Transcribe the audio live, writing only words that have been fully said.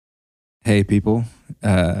Hey, people.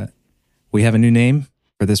 We have a new name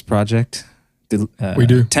for this project. We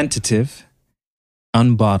do. Tentative,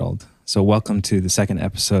 Unbottled. So welcome to the second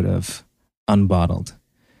episode of Unbottled.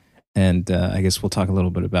 And I guess we'll talk a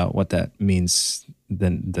little bit about what that means,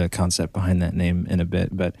 then the concept behind that name in a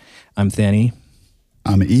bit. But I'm Thani.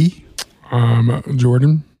 I'm E.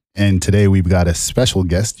 Jordan. And today we've got a special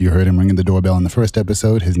guest. You heard him ringing the doorbell in the first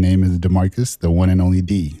episode. His name is DeMarcus, the one and only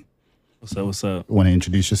D. What's up? What's up? Want to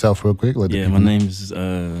introduce yourself real quick? My name is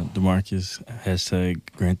DeMarcus. Hashtag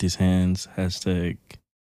grant these hands. Hashtag.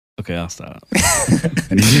 Okay, I'll stop.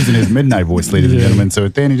 And he's using his midnight voice, ladies and gentlemen. So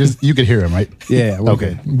Thani, you could hear him, right? Yeah.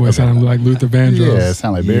 Okay. Boy, sound like Luther Vandross. Yeah,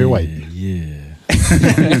 sound like Barry White. Yeah.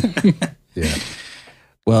 Yeah.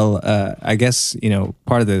 Well, I guess,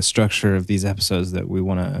 part of the structure of these episodes that we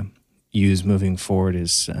want to use moving forward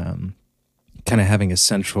is kind of having a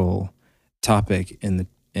central topic in the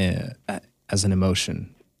as an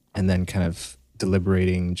emotion, and then kind of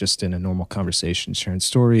deliberating just in a normal conversation, sharing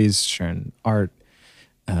stories, sharing art,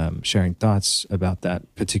 sharing thoughts about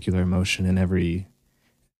that particular emotion and every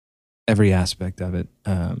aspect of it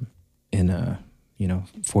in a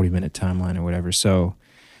 40-minute timeline or whatever. So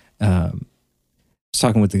I was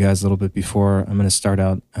talking with the guys a little bit before. I'm going to start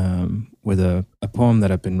out with a poem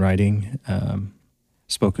that I've been writing,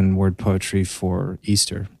 spoken word poetry for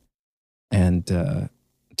Easter, and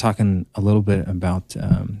talking a little bit about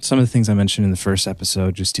some of the things I mentioned in the first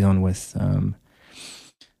episode, just dealing with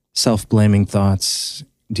self-blaming thoughts,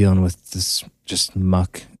 dealing with this just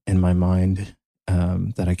muck in my mind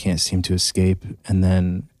that I can't seem to escape. And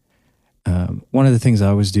then one of the things I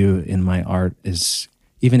always do in my art is,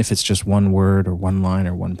 even if it's just one word or one line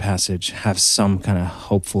or one passage, have some kind of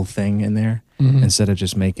hopeful thing in there, instead of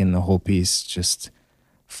just making the whole piece just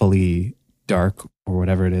fully dark or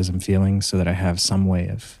whatever it is I'm feeling, so that I have some way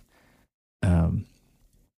of,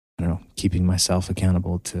 keeping myself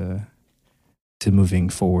accountable to moving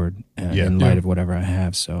forward in light of whatever I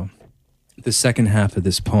have. So the second half of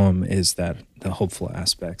this poem is the hopeful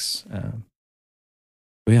aspects.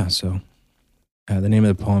 So the name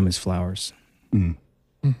of the poem is Flowers. Mm.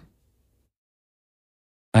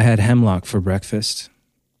 I had hemlock for breakfast,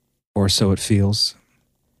 or so it feels.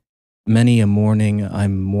 Many a morning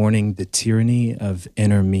I'm mourning the tyranny of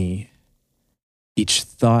inner me, each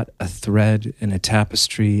thought a thread in a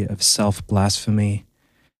tapestry of self-blasphemy,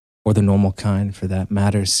 or the normal kind for that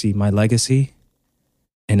matter. See, my legacy?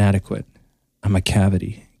 Inadequate. I'm a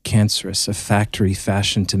cavity, cancerous, a factory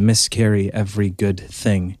fashioned to miscarry every good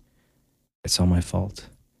thing. It's all my fault.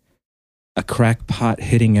 A crackpot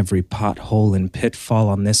hitting every pothole and pitfall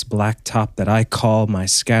on this black top that I call my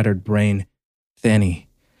scattered brain. Thani,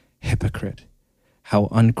 hypocrite, how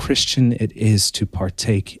unchristian it is to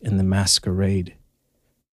partake in the masquerade.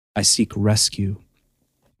 I seek rescue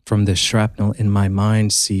from the shrapnel in my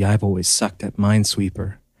mind. See, I've always sucked at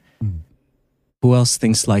Minesweeper. Who else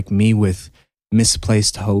thinks like me with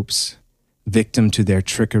misplaced hopes, victim to their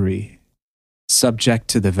trickery, subject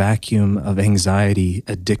to the vacuum of anxiety,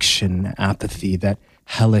 addiction, apathy, that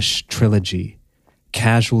hellish trilogy,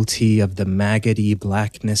 casualty of the maggoty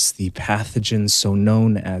blackness, the pathogen so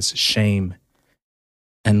known as shame,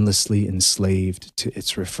 endlessly enslaved to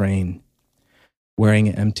its refrain, wearing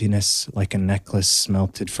emptiness like a necklace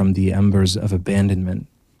smelted from the embers of abandonment.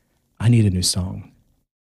 I need a new song.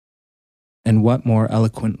 And what more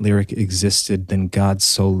eloquent lyric existed than God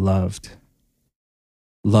so loved?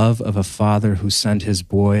 Love of a father who sent his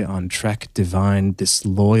boy on trek divine, this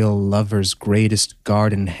loyal lover's greatest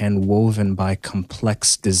garden, hand woven by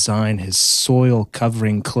complex design, his soil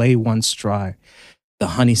covering clay once dry, the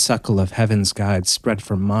honeysuckle of heaven's guide spread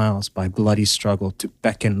for miles by bloody struggle to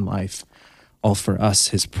beckon life, all for us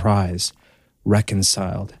his prize,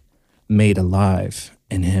 reconciled, made alive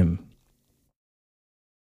in him.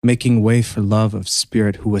 Making way for love of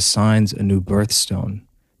spirit who assigns a new birthstone,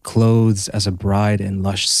 clothes as a bride in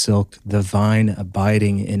lush silk, the vine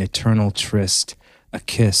abiding in eternal tryst, a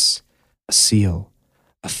kiss, a seal,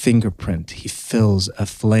 a fingerprint he fills, a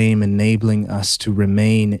flame enabling us to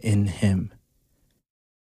remain in him.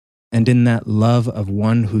 And in that love of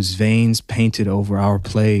one whose veins painted over our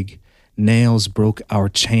plague, nails broke our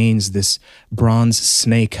chains, this bronze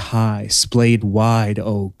snake high, splayed wide,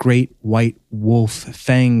 oh, great white wolf,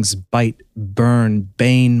 fangs bite, burn,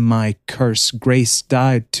 bane my curse, grace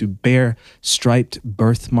died to bear striped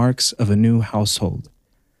birthmarks of a new household.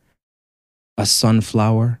 A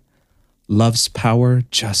sunflower, love's power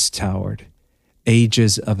just towered,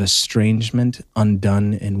 ages of estrangement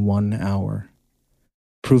undone in 1 hour.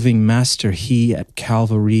 Proving master, he at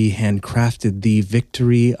Calvary handcrafted thee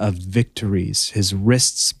victory of victories. His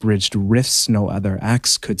wrists bridged rifts no other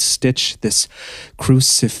axe could stitch. This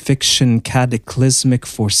crucifixion cataclysmic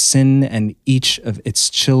for sin and each of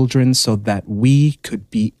its children, so that we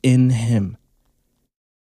could be in him.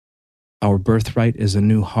 Our birthright is a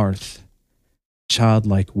new hearth.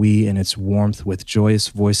 Childlike we in its warmth with joyous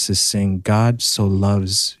voices sing, God so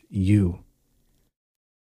loves you.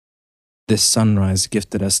 This sunrise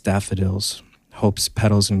gifted us daffodils, hope's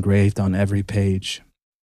petals engraved on every page.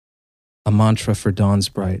 A mantra for dawns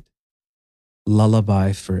bright,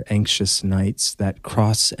 lullaby for anxious nights, that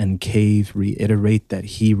cross and cave reiterate that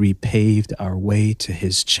he repaved our way to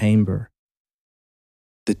his chamber.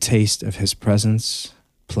 The taste of his presence,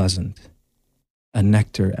 pleasant, a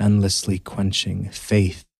nectar endlessly quenching,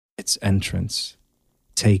 faith, its entrance.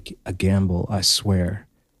 Take a gamble, I swear,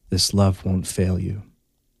 this love won't fail you.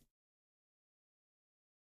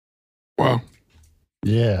 Wow.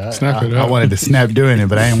 Yeah. Snap it I up. wanted to snap doing it,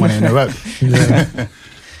 but I didn't want to interrupt. Yeah.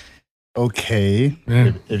 Okay.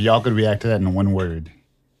 Yeah. If y'all could react to that in one word,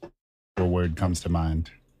 what word comes to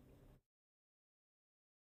mind?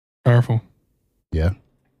 Powerful. Yeah.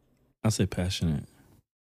 I'll say passionate.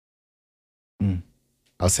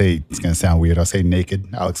 I'll say, it's going to sound weird. I'll say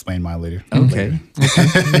naked. I'll explain mine later. Okay.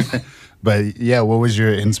 But yeah, what was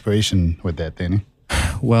your inspiration with that, Danny?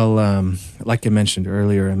 Well, like I mentioned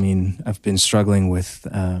earlier, I mean, I've been struggling with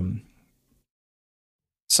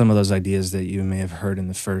some of those ideas that you may have heard in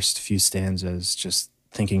the first few stanzas, just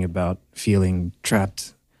thinking about feeling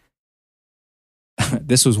trapped.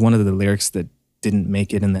 This was one of the lyrics that didn't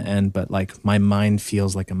make it in the end, but like, my mind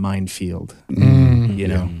feels like a minefield, you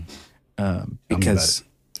know, because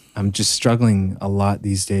I'm just struggling a lot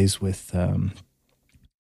these days with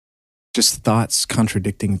just thoughts,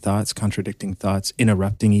 contradicting thoughts,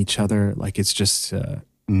 interrupting each other. Like, it's just,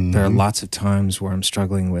 there are lots of times where I'm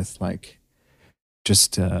struggling with like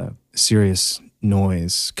just serious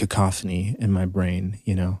noise, cacophony in my brain,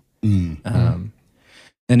 you know?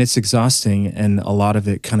 And it's exhausting, and a lot of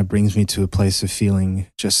it kind of brings me to a place of feeling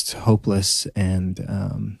just hopeless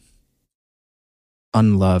and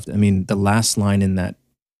unloved. I mean, the last line in that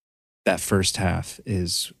first half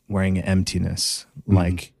is wearing emptiness,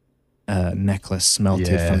 like a necklace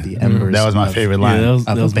smelted from the embers. That was my favorite line. Yeah,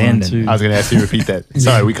 that was mine too. I was going to ask you to repeat that.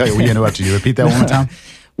 Sorry, we interrupted you. Repeat that one more time.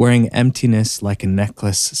 Wearing emptiness like a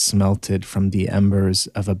necklace smelted from the embers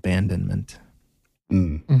of abandonment.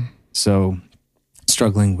 So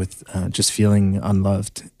struggling with just feeling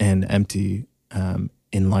unloved and empty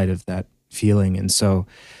in light of that feeling. And so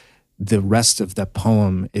the rest of the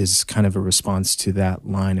poem is kind of a response to that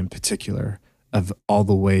line in particular, of all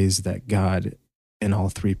the ways that God in all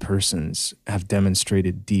three persons have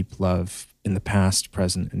demonstrated deep love in the past,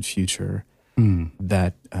 present, and future.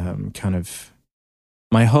 That kind of,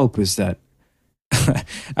 my hope is that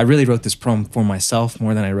I really wrote this poem for myself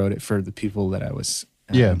more than I wrote it for the people that I was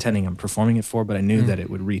intending on performing it for, but I knew that it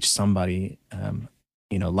would reach somebody,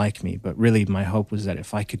 you know, like me. But really my hope was that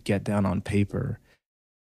if I could get down on paper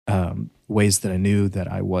ways that I knew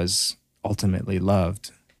that I was ultimately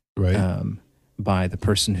loved, by the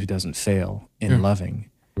person who doesn't fail in loving,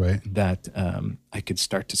 that I could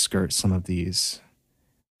start to skirt some of these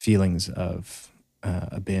feelings of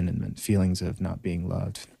abandonment, feelings of not being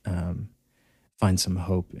loved, find some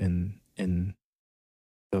hope in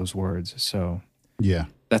those words. So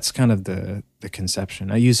that's kind of the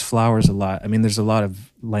conception. I use flowers a lot. I mean, there's a lot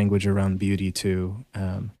of language around beauty too.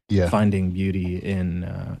 Finding beauty in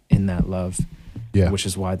that love, which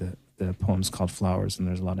is why the poem's called Flowers, and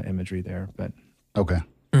there's a lot of imagery there. But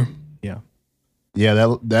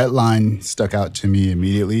that line stuck out to me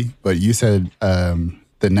immediately. But you said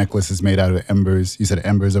the necklace is made out of embers. You said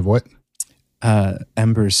embers of what?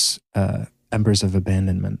 Embers of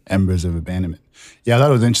abandonment. Embers of abandonment. Yeah, I thought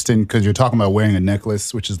it was interesting because you're talking about wearing a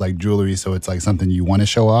necklace, which is like jewelry, so it's like something you want to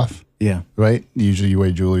show off. Yeah. Right? Usually you wear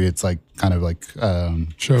jewelry, it's like kind of like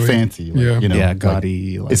fancy. Like, you know,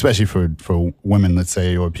 gaudy. Like, especially for women, let's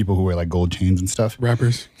say, or people who wear like gold chains and stuff.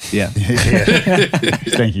 Rappers. Yeah.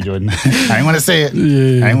 Thank you, Jordan. I didn't want to say it.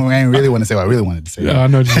 I didn't really want to say what I really wanted to say. I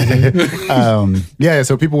know what you're saying.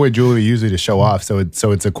 So people wear jewelry usually to show off. So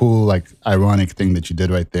it's a cool, like, ironic thing that you did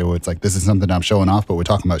right there, where it's like, this is something I'm showing off, but we're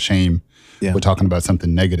talking about shame. Yeah. We're talking about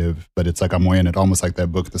something negative, but it's like I'm wearing it almost like that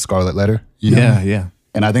book, The Scarlet Letter. You know? Yeah.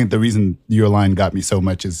 And I think the reason your line got me so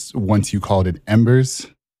much is once you called it embers,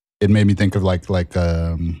 it made me think of like what's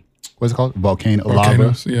it called? Volcanoes,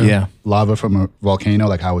 lava. Lava from a volcano,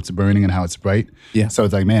 like how it's burning and how it's bright. Yeah. So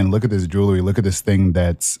it's like, man, look at this jewelry. Look at this thing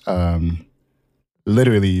that's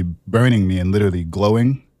literally burning me and literally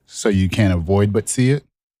glowing, so you can't avoid but see it.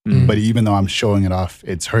 but even though I'm showing it off,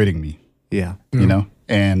 it's hurting me. Yeah. You know?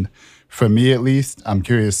 And for me, at least, I'm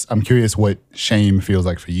curious what shame feels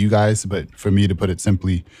like for you guys. But for me, to put it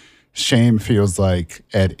simply, shame feels like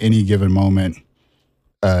at any given moment,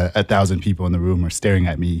 1,000 people in the room are staring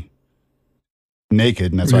at me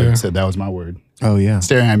naked. And that's why I said that was my word. Oh, yeah.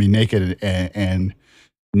 Staring at me naked and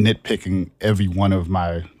nitpicking every one of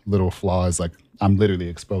my little flaws. Like, I'm literally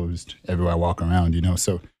exposed everywhere I walk around, you know?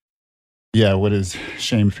 So, yeah, what does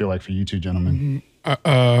shame feel like for you two gentlemen?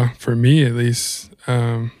 For me, at least,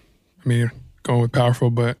 I mean, going with powerful,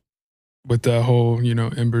 but with the whole,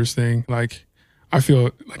 embers thing, like I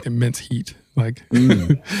feel like immense heat. Like,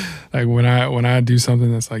 like when I do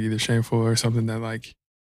something that's like either shameful or something that like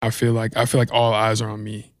I feel like all eyes are on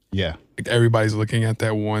me. Yeah. Like everybody's looking at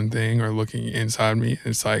that one thing or looking inside me.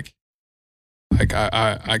 It's like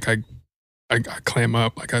I clam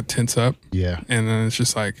up, like I tense up. Yeah. And then it's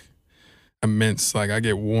just like immense. Like I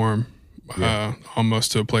get warm,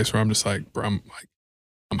 almost to a place where I'm just like, bro,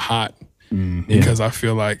 I'm hot because I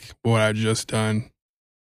feel like what I just done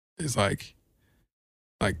is like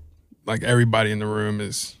everybody in the room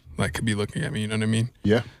is like could be looking at me. You know what I mean?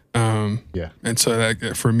 Yeah. And so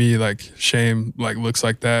that for me, like shame, like looks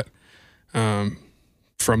like that,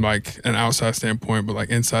 from like an outside standpoint, but like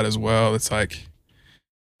inside as well. It's like,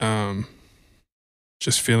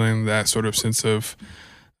 just feeling that sort of sense of,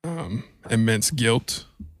 immense guilt.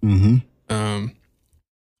 That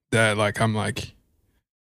like, I'm like,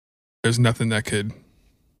 there's nothing that could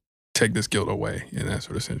take this guilt away in that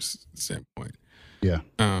sort of standpoint. Yeah.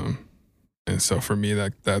 And so for me,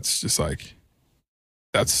 that's just like,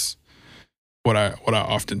 that's what I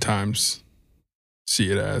oftentimes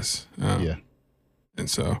see it as. And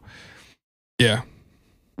so, yeah.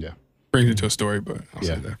 Brings me to a story, but I'll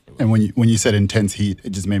say that. And when you said intense heat, it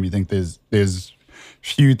just made me think there's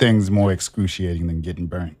few things more excruciating than getting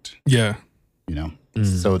burnt. Yeah. You know?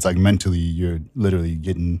 So it's like mentally you're literally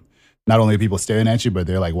getting, not only are people staring at you, but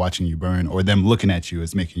they're like watching you burn, or them looking at you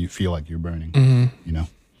is making you feel like you're burning. You know?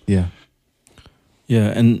 Yeah.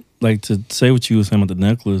 Yeah, and like to say what you were saying about the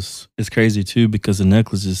necklace, it's crazy too because the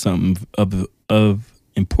necklace is something of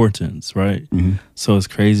importance, right? So it's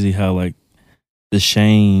crazy how like the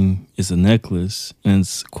shame is a necklace and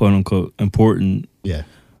it's quote unquote important. Yeah.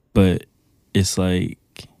 But it's like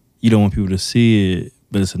you don't want people to see it,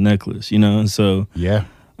 but it's a necklace, you know? And so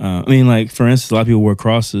I mean, like for instance, a lot of people wear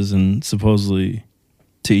crosses and supposedly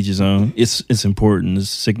to each his own. It's important.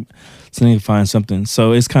 It's signifying something.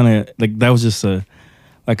 So it's kind of like that was just a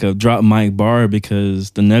drop mic bar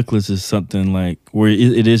because the necklace is something like where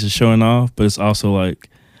it is just showing off, but it's also like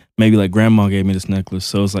maybe like grandma gave me this necklace,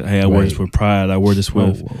 so it's like, hey, I wear this with pride. I wear this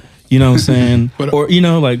with, you know what I'm saying, or you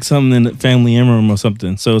know, like something in the family emblem or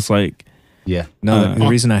something. So it's like, no. The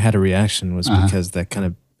reason I had a reaction was because that kind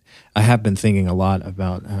of, I have been thinking a lot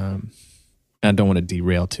about. I don't want to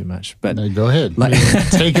derail too much, but no, go ahead. Like,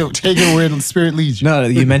 take it where the spirit leads you. No,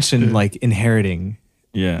 you mentioned like inheriting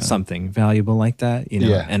something valuable like that, you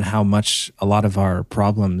know, and how much a lot of our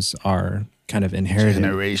problems are kind of inherited.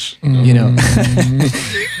 Generation. You know,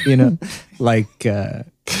 you know, like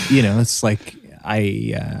you know, it's like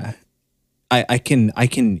I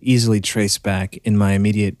can easily trace back in my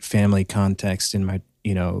immediate family context, in my,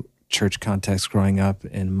 you know, church context growing up,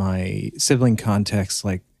 in my sibling context,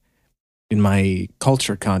 like in my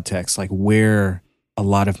culture context, like where a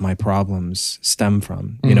lot of my problems stem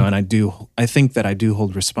from, you know, and I think that I do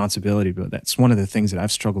hold responsibility, but that's one of the things that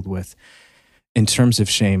I've struggled with in terms of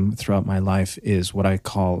shame throughout my life is what I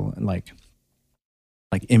call like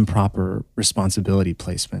improper responsibility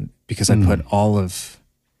placement, because I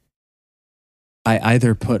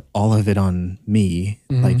either put all of it on me,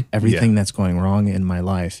 like everything that's going wrong in my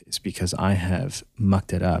life is because I have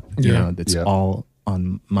mucked it up, you know, that's all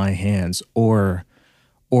on my hands, or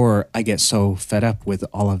I get so fed up with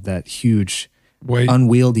all of that huge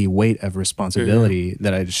unwieldy weight of responsibility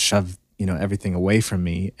that I just shove, you know, everything away from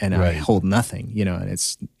me and I hold nothing, you know, and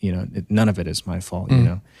it's, you know, none of it is my fault, you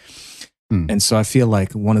know? And so I feel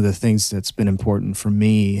like one of the things that's been important for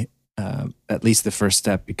me, at least the first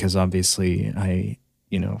step, because obviously I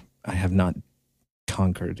have not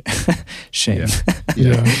conquered shame.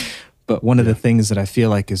 But one of the things that I feel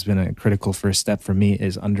like has been a critical first step for me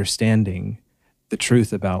is understanding the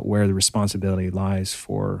truth about where the responsibility lies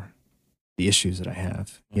for the issues that I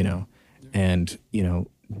have, you know, and, you know,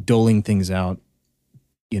 doling things out,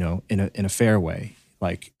 you know, in a fair way.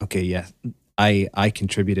 Like, okay, I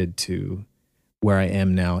contributed to where I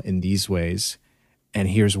am now in these ways, and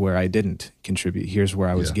here's where I didn't contribute. Here's where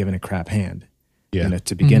I was given a crap hand, you know,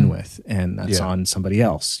 to begin with, and that's on somebody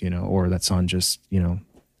else, you know, or that's on just, you know,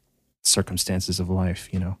 circumstances of life,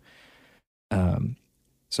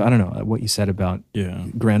 so I don't know what you said about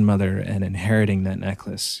grandmother and inheriting that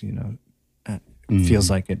necklace, feels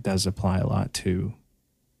like it does apply a lot to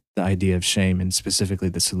the idea of shame and specifically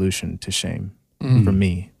the solution to shame for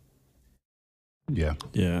me. Yeah.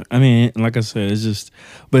 Yeah. I mean, like I said, it's just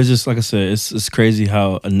like I said, it's crazy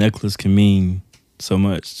how a necklace can mean so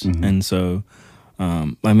much. And so, I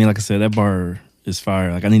mean, like I said, that bar is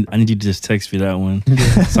fire. Like I need you to just text me that one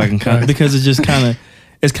so I can kind of, because it's just kind of,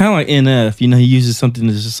 it's kind of like NF, he uses something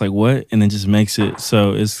that's just like what, and then just makes it.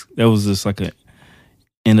 So that was just like a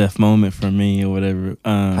NF moment for me or whatever.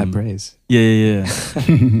 High praise. Yeah.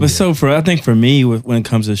 But so I think for me, when it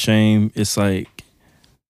comes to shame, it's like,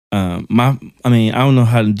 I don't know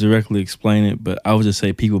how to directly explain it, but I would just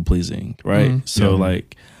say people pleasing, right? So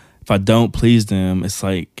like, if I don't please them, it's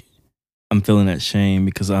like I'm feeling that shame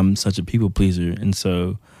because I'm such a people pleaser, and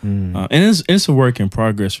so, and it's a work in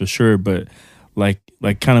progress for sure. But like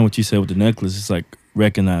kind of what you said with the necklace, it's like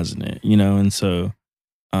recognizing it, and so,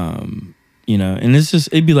 and it's just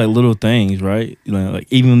it'd be like little things, right? Like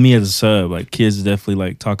even me as a sub, like kids definitely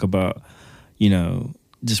like talk about,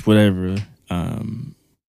 just whatever.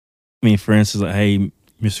 I mean, for instance, like, hey,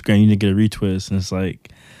 Mr. Graham, you need to get a retwist. And it's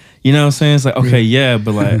like, you know what I'm saying? It's like, okay, yeah,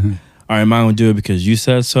 but like, all right, am I going to do it because you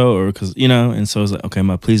said so? Or because, and so it's like, okay, am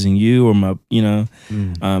I pleasing you or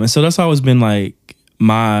and so that's always been like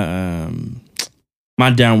my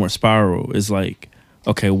downward spiral is like,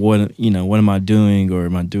 okay, what am I doing? Or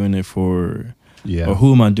am I doing it for, or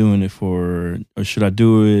who am I doing it for? Or should I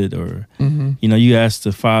do it? Or, you ask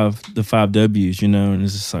the five W's, and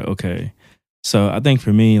it's just like, okay. So I think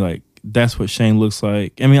for me, like, that's what shame looks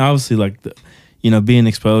like. I mean, obviously, like, being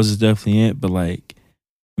exposed is definitely it. But, like,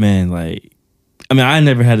 man, like, I mean, I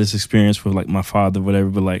never had this experience with, like, my father, whatever.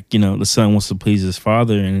 But, like, the son wants to please his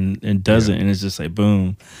father and doesn't. And it's just like,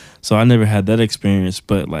 boom. So I never had that experience.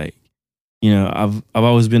 But, like, I've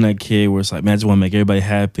always been that kid where it's like, man, I just want to make everybody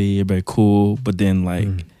happy, everybody cool. But then, like,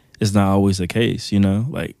 it's not always the case,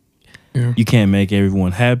 Like, you can't make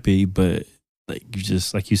everyone happy. But, like, you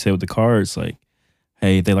just, like you said with the cards, like,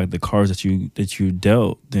 hey, they like the cards that you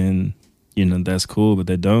dealt, then that's cool. But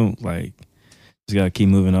they don't, like, just gotta keep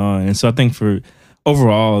moving on. And so I think for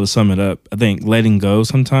overall, to sum it up, I think letting go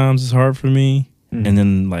sometimes is hard for me. And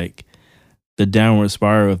then like the downward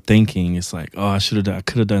spiral of thinking, it's like, oh, I could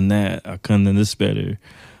have done that, I could have done this better.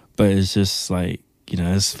 But it's just like,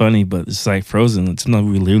 it's funny, but it's like Frozen. Sometimes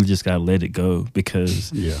we literally just gotta let it go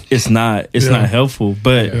because it's not helpful.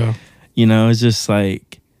 But it's just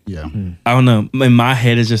like, I don't know. In my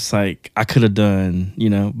head, it's just like I could have done,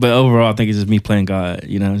 But overall, I think it's just me playing God,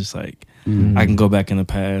 Just like I can go back in the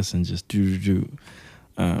past and just do.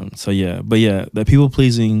 So yeah, but yeah, that people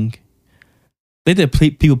pleasing. They did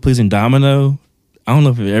people pleasing domino. I don't know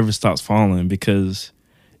if it ever stops falling because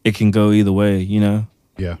it can go either way, Yeah.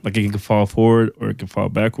 Like it can fall forward or it can fall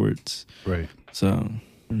backwards. Right. So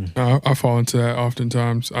I fall into that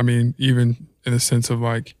oftentimes. I mean, even in the sense of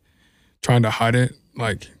like trying to hide it,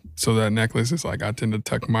 like. So that necklace is like, I tend to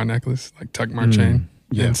tuck my necklace, like tuck my chain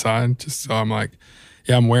inside, just so I'm like,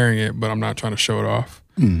 yeah, I'm wearing it, but I'm not trying to show it off.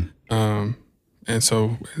 And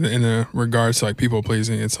so in the regards to like people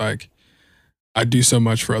pleasing, it's like, I do so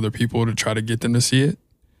much for other people to try to get them to see it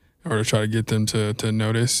or to try to get them to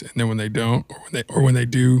notice. And then when they don't, or when they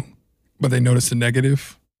do, but they notice the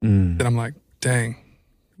negative, then I'm like, dang,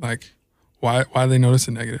 like, why do they notice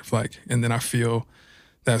the negative? Like, and then I feel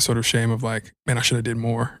that sort of shame of like, man, I should have did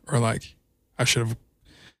more, or like, I should have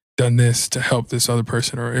done this to help this other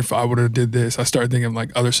person, or if I would have did this. I start thinking of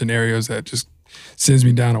like other scenarios that just sends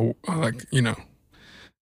me down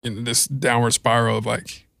this downward spiral of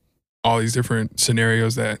like all these different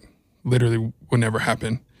scenarios that literally would never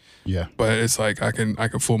happen. Yeah. But it's like I can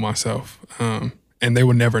fool myself, and they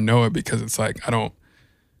would never know it because it's like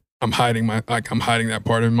I'm hiding that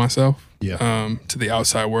part of myself. Yeah. To the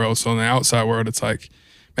outside world. So in the outside world, it's like,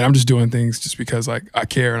 man, I'm just doing things just because like I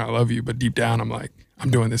care and I love you. But deep down, I'm like, I'm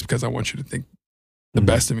doing this because I want you to think the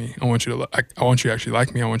best of me. I want you to I want you to actually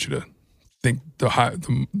like me. I want you to think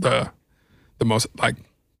the most, like,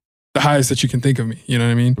 the highest that you can think of me. You know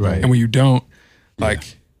what I mean? Right. And when you don't, like,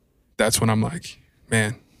 that's when I'm like,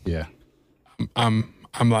 man, I'm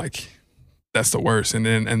like, that's the worst. And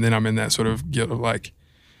then I'm in that sort of guilt of like,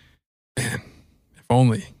 man, if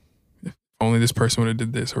only this person would have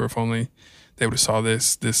did this, or if only they would have saw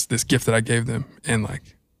this gift that I gave them, and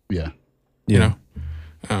like, you know.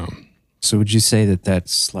 So would you say that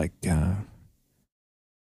that's like,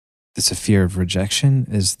 it's a fear of rejection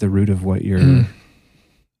is the root of what you're?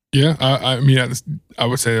 Yeah, I mean, I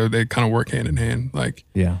would say they kind of work hand in hand. Like,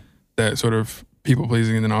 yeah, that sort of people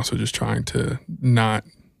pleasing, and then also just trying to not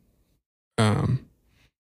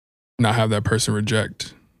have that person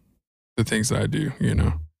reject the things that I do, you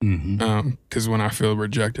know? Because when I feel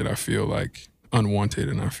rejected, I feel like unwanted,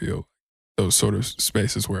 and I feel those sort of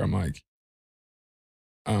spaces where I'm like,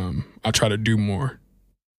 I try to do more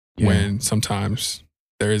when sometimes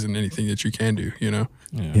there isn't anything that you can do, you know?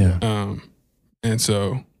 And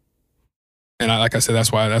so, and like I said,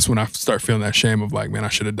 that's when I start feeling that shame of like, man, I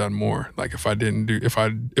should have done more. Like if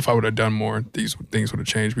I would have done more, these things would have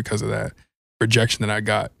changed because of that rejection that I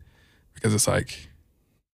got. Because it's like,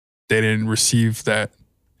 they didn't receive that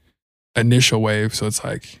initial wave. So it's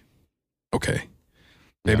like, okay,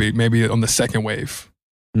 maybe on the second wave,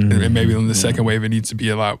 and maybe on the second wave, it needs to be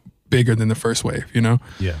a lot bigger than the first wave, you know?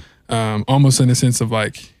 Almost in the sense of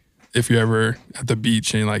like, if you're ever at the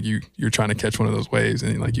beach and like you're trying to catch one of those waves,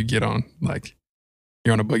 and like you get on, like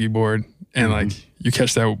you're on a boogie board, and like you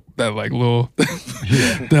catch that like little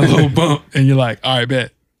that little bump, and you're like, all right,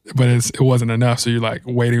 bet, but it wasn't enough, so you're like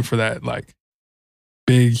waiting for that like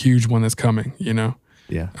big huge one that's coming, you know?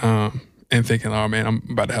 And thinking, oh man, I'm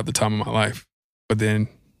about to have the time of my life, but then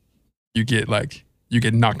you get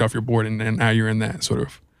knocked off your board, and then now you're in that sort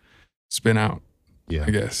of spin out, I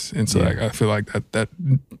guess. And so like, I feel like that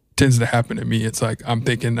tends to happen to me. It's like I'm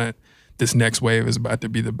thinking that this next wave is about to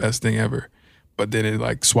be the best thing ever, but then it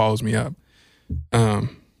like swallows me up.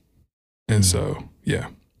 And so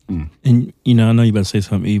And you know, I know you about to say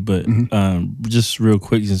something, E, but just real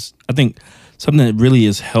quick, just I think something that really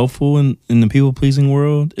is helpful in the people pleasing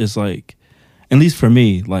world is like, at least for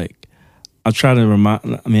me, like I try to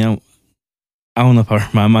remind. I mean, I don't know if I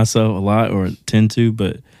remind myself a lot or tend to,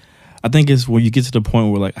 but I think it's where you get to the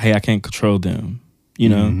point where like, hey, I can't control them, you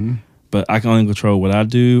know, but I can only control what I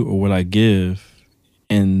do or what I give,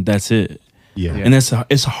 and that's it. And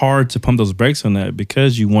it's hard to pump those brakes on that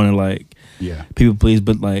because you want to like people please,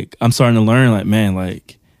 but like I'm starting to learn like, man,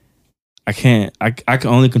 like I can't. I can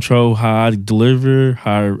only control how I deliver,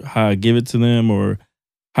 how I give it to them, or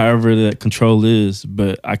however that control is,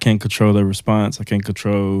 but I can't control their response. I can't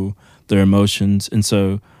control their emotions. And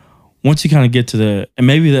so once you kind of get to that, and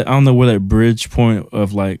maybe that, I don't know where that bridge point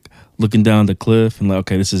of like looking down the cliff and like,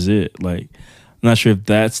 okay, this is it. Like, I'm not sure if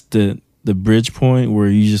that's the bridge point where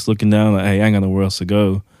you just looking down like, hey, I ain't got nowhere else to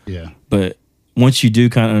go. But once you do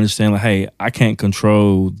kind of understand like, hey, I can't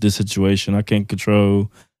control this situation. I can't control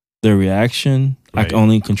their reaction. I can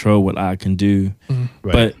only control what I can do.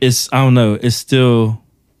 But I don't know, it's still,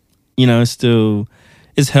 you know,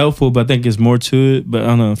 it's helpful, but I think it's more to it. But I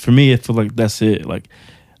don't know, for me, I feel like that's it. Like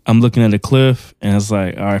I'm looking at a cliff and it's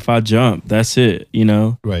like, all right, if I jump, that's it, you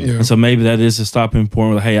know? And so maybe that is a stopping point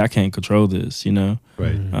where like, hey, I can't control this, you know?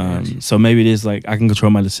 So maybe it is like, I can control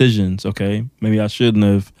my decisions. Okay. Maybe I shouldn't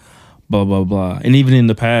have blah, blah, blah. And even in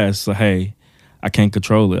the past, like, hey, I can't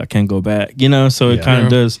control it. I can't go back, you know? So it kind of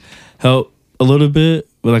does help a little bit.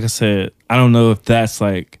 But like I said, I don't know if that's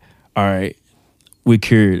like, all right, we're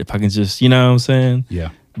cured. If I can just, you know what I'm saying?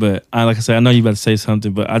 But like I said, I know you about to say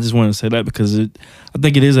something, but I just wanted to say that because I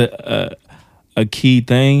think it is a key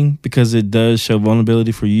thing, because it does show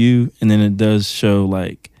vulnerability for you, and then it does show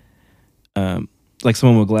like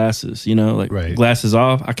someone with glasses, you know, like glasses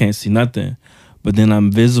off, I can't see nothing, but then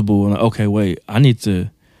I'm visible and like, okay, wait, I need to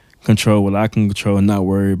control what I can control and not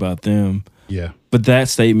worry about them. But that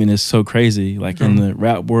statement is so crazy, like in the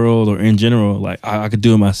rap world or in general, like I could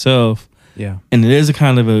do it myself. And it is a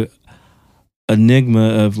kind of a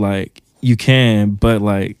enigma of like, you can, but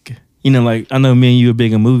like, you know, like I know me and you are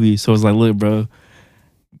big in movies, so it's like, look, bro,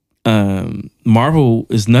 Marvel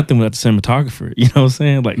is nothing without the cinematographer. You know what I'm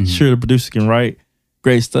saying? Like, sure, the producer can write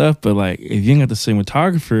great stuff, but like, if you ain't got the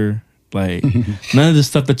cinematographer, like none of the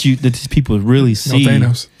stuff that these people really see. No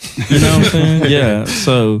Thanos. You know what I'm saying?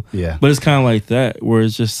 So, but it's kind of like that, where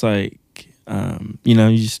it's just like, you know,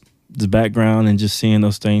 you just the background and just seeing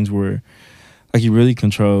those things where like you really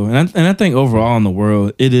control. And I think overall in the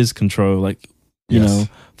world, it is control. Like, you know,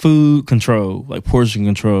 food control, like portion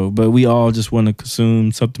control. But we all just want to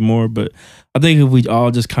consume something more. But I think if we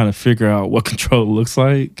all just kind of figure out what control looks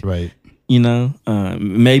like, you know,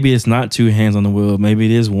 maybe it's not two hands on the wheel. Maybe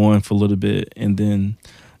it is one for a little bit and then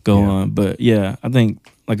go on. But yeah, I think,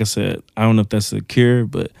 like I said, I don't know if that's a cure,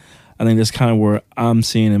 but I think that's kind of where I'm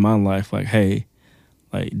seeing in my life, like, hey,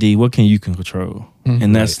 like, D, what can you control?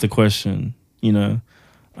 And that's the question, you know?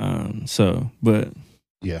 But.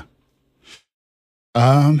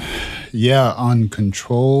 On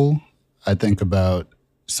control, I think about,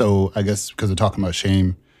 so I guess because we're talking about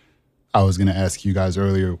shame, I was going to ask you guys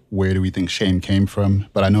earlier, where do we think shame came from?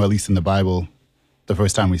 But I know at least in the Bible, the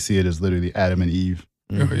first time we see it is literally Adam and Eve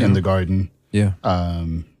in the garden.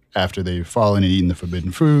 after they've fallen and eaten the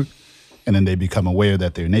forbidden fruit, and then they become aware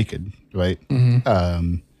that they're naked, right?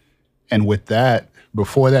 And with that,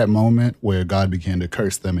 before that moment where God began to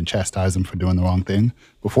curse them and chastise them for doing the wrong thing,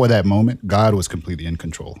 before that moment, God was completely in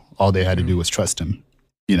control. All they had to do was trust him,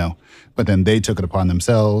 you know. But then they took it upon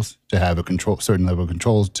themselves to have a certain level of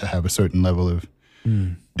control, to have a certain level of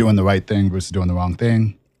doing the right thing versus doing the wrong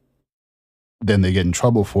thing. Then they get in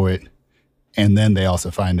trouble for it. And then they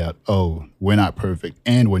also find out, oh, we're not perfect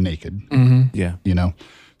and we're naked. Yeah. You know?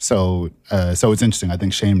 So it's interesting. I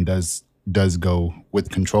think shame does go with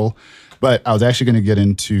control. But I was actually going to get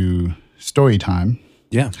into story time.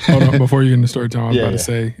 Yeah. Hold on, before you get into story time, I was about to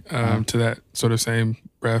say to that sort of same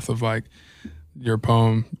breath of like your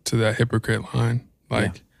poem to that hypocrite line.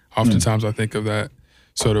 Like oftentimes I think of that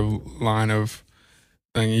sort of line of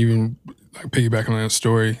like, even like piggybacking on that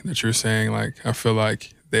story that you're saying, like I feel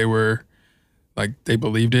like they were like they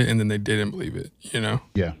believed it and then they didn't believe it, you know?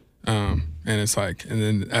 Yeah. And it's like, and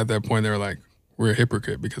then at that point they were like, we're a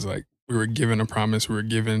hypocrite because like we were given a promise, we were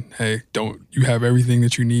given, hey, you have everything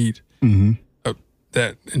that you need,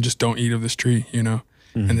 that, and just don't eat of this tree, you know?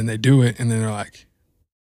 And then they do it and then they're like,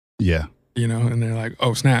 yeah, you know, and they're like,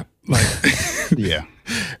 oh snap. Like yeah,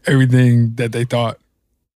 everything that they thought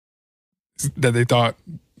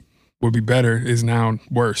would be better is now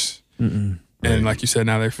worse. And like you said,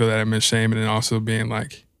 now they feel that immense shame, and then also being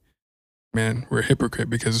like, man, we're a hypocrite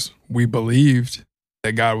because we believed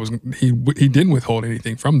that God was, he didn't withhold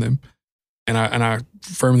anything from them. And I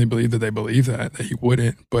firmly believe that they believe that he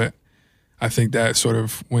wouldn't. But I think that sort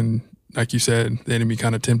of when, like you said, the enemy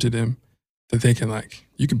kind of tempted him to thinking like,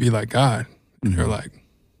 you can be like God. And they're like,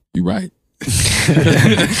 you're right.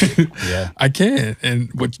 yeah, I can.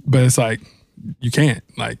 But it's like, you can't.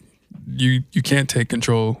 Like, you can't take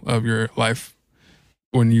control of your life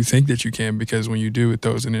when you think that you can, because when you do, it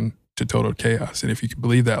throws it into total chaos. And if you can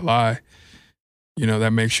believe that lie, you know,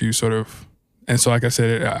 that makes you sort of, and so like I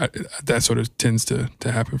said, that sort of tends to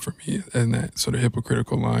happen for me in that sort of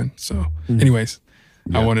hypocritical line. So anyways,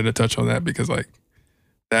 I wanted to touch on that because like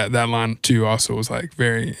that line too also was like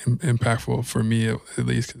very impactful for me at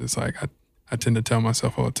least, because it's like I tend to tell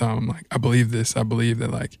myself all the time, I'm like, I believe this. I believe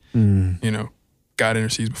that like, you know, God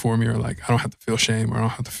intercedes before me, or like, I don't have to feel shame, or I don't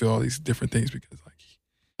have to feel all these different things because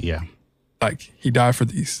like, like he died for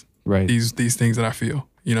these, these things that I feel,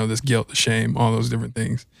 you know, this guilt, the shame, all those different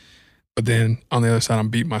things. But then on the other side, I'm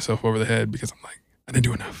beating myself over the head because I'm like, I didn't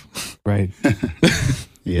do enough. Right.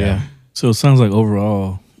 yeah. So it sounds like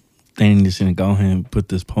overall, they just gonna go ahead and put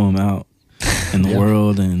this poem out in the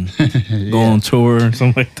world and go on tour or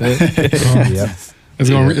something like that. It's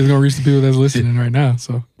gonna reach the people that's listening right now.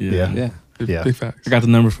 So big facts. I got the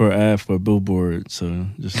number for an ad for a billboard, so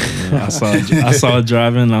just I saw it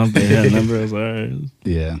driving. They had a number. I was like, all right.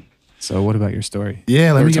 Yeah. So what about your story?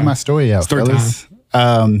 Yeah, let me get my story out, fellas.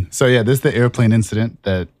 So yeah, this is the airplane incident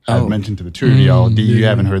that I've mentioned to the two of y'all. D, you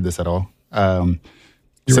haven't heard this at all.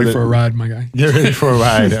 You're ready for a ride, my guy. You're ready for a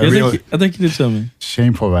ride. I think you did tell me.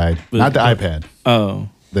 Shameful ride. Not the iPad. Oh.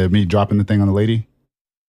 Me dropping the thing on the lady.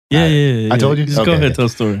 Yeah. I told you? Just go ahead and tell the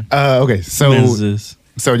story. Okay,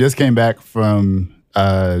 So I just came back from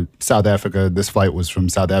South Africa. This flight was from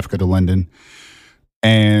South Africa to London.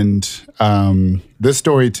 And this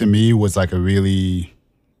story to me was like a really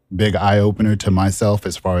big eye-opener to myself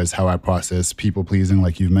as far as how I process people-pleasing,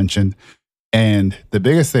 like you've mentioned. And the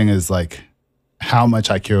biggest thing is like how much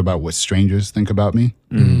I care about what strangers think about me,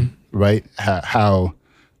 right? How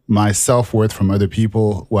my self-worth from other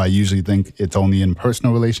people, well, I usually think it's only in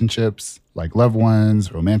personal relationships, like loved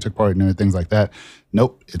ones, romantic partner, things like that.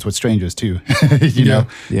 Nope, it's with strangers too, you know?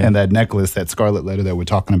 Yeah. And that necklace, that scarlet letter that we're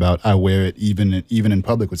talking about, I wear it even in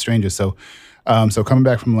public with strangers. So coming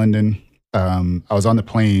back from London, I was on the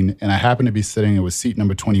plane and I happened to be sitting, it was seat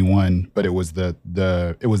number 21, but it was the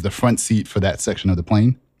front seat for that section of the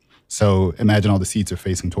plane. So imagine all the seats are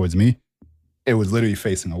facing towards me. It was literally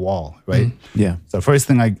facing a wall, right? Yeah. So first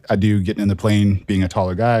thing I do getting in the plane, being a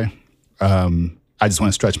taller guy, I just want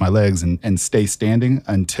to stretch my legs and stay standing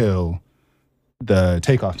until the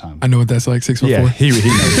takeoff time. I know what that's like, 6'4". Yeah, he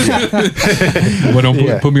knows. But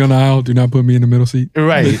don't put me on the aisle. Do not put me in the middle seat.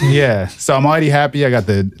 Right, yeah. So I'm already happy. I got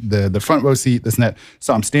the front row seat, this and that.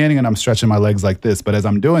 So I'm standing and I'm stretching my legs like this. But as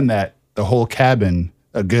I'm doing that, the whole cabin,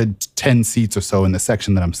 a good 10 seats or so in the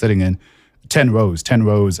section that I'm sitting in, 10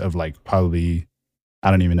 rows of like probably,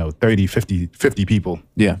 I don't even know, 30, 50 people.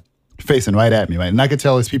 Yeah. facing right at me, right? And I could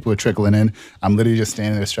tell as people are trickling in, I'm literally just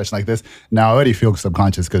standing there stretching like this. Now I already feel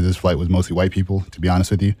subconscious because this flight was mostly white people, to be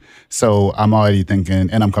honest with you. So I'm already thinking,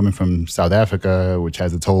 and I'm coming from South Africa, which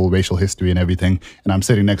has its whole racial history and everything. And I'm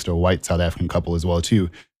sitting next to a white South African couple as well too.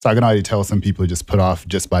 So I can already tell some people are just put off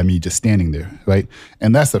just by me just standing there, right?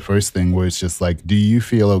 And that's the first thing where it's just like, do you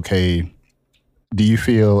feel okay? Do you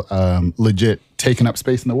feel legit taking up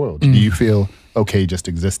space in the world? Do you feel okay just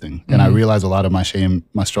existing? And I realize a lot of my shame,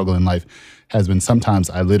 my struggle in life has been sometimes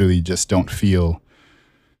I literally just don't feel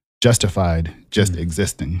justified just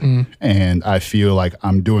existing. And I feel like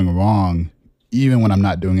I'm doing wrong even when I'm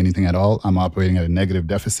not doing anything at all. I'm operating at a negative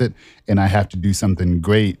deficit and I have to do something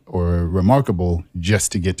great or remarkable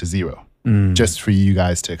just to get to zero. Just for you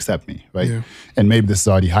guys to accept me, right? Yeah. And maybe this is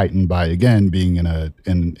already heightened by, again, being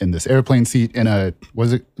in this airplane seat in a, I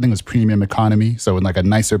think it was premium economy, so in like a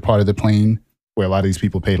nicer part of the plane where a lot of these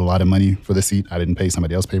people paid a lot of money for the seat. I didn't pay,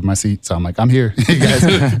 somebody else paid for my seat. So I'm like, I'm here. You guys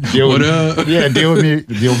deal with me. Yeah, deal with me.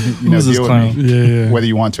 Deal with me, whether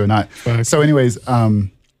you want to or not. Right. So anyways, so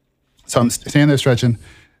I'm standing there stretching.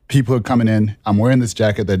 People are coming in. I'm wearing this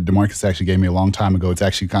jacket that DeMarcus actually gave me a long time ago. It's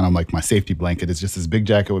actually kind of like my safety blanket. It's just this big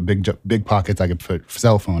jacket with big pockets. I could put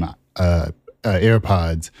cell phone,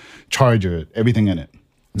 AirPods, charger, everything in it.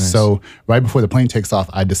 Nice. So right before the plane takes off,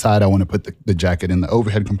 I decide I want to put the jacket in the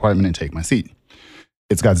overhead compartment and take my seat.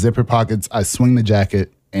 It's got zipper pockets. I swing the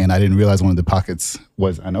jacket, and I didn't realize one of the pockets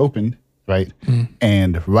was unopened. Right,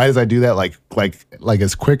 and right as I do that, like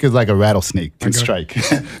as quick as like a rattlesnake can strike.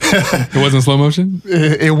 It wasn't slow motion.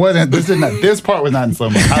 It wasn't. This part was not in slow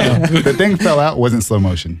motion. The thing fell out. Wasn't slow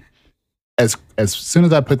motion. As soon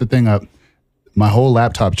as I put the thing up, my whole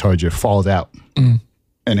laptop charger falls out, and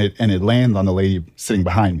it lands on the lady sitting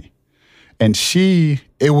behind me. And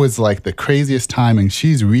it was like the craziest timing.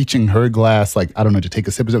 She's reaching her glass, like, I don't know, to take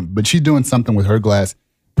a sip of something, but she's doing something with her glass.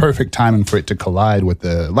 Perfect timing for it to collide with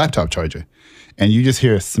the laptop charger. And you just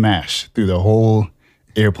hear a smash through the whole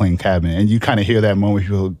airplane cabin. And you kind of hear that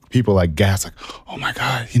moment, people like gasp, like, oh my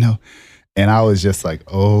God, you know? And I was just like,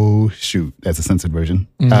 oh shoot, that's a censored version.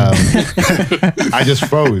 I just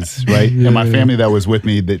froze, right? Yeah, and my family that was with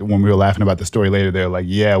me, that when we were laughing about the story later, they're like,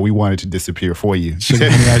 yeah, we wanted to disappear for you.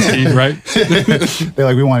 Right? They're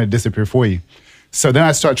like, we wanted to disappear for you. So then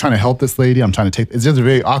I start trying to help this lady. I'm trying to it's just a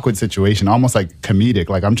very awkward situation, almost like comedic.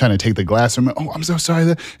 Like I'm trying to take the glass from her. Oh, I'm so sorry.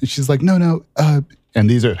 And she's like, no.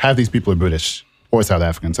 And half these people are British or South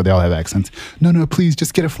African, so they all have accents. No, please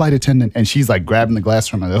just get a flight attendant. And she's like grabbing the glass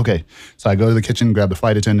from her. Okay. So I go to the kitchen, grab the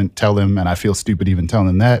flight attendant, tell them, and I feel stupid even telling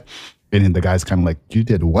them that. And then the guy's kind of like, you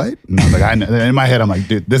did what? And I was like, I know. And in my head, I'm like,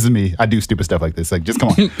 dude, this is me. I do stupid stuff like this. Like, just come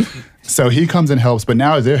on. So he comes and helps. But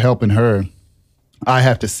now as they're helping her, I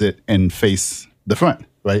have to sit and face the front,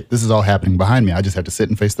 right? This is all happening behind me. I just have to sit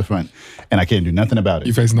and face the front, and I can't do nothing about it.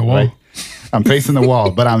 You facing the wall? Right? I'm facing the wall,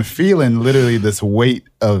 but I'm feeling literally this weight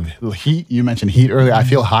of heat. You mentioned heat earlier. I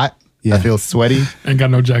feel hot. Yeah. I feel sweaty. Ain't got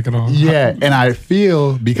no jacket on. Yeah, and I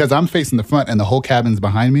feel, because I'm facing the front and the whole cabin's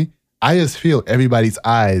behind me, I just feel everybody's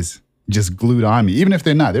eyes just glued on me. Even if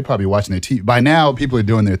they're not, they're probably watching their TV. By now, people are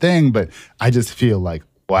doing their thing, but I just feel like,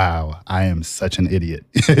 wow, I am such an idiot,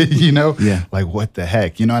 you know? Yeah. Like, what the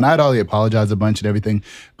heck? You know, and I'd already apologized a bunch and everything.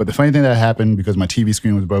 But the funny thing that happened, because my TV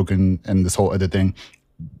screen was broken and this whole other thing,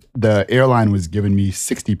 the airline was giving me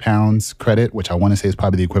 60 pounds credit, which I want to say is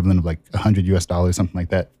probably the equivalent of like $100 US, something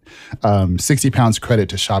like that. 60 pounds credit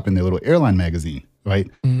to shop in their little airline magazine, right?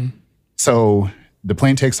 So the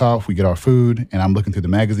plane takes off, we get our food, and I'm looking through the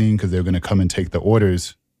magazine because they're going to come and take the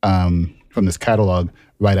orders from this catalog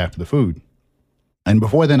right after the food. And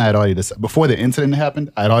before then, before the incident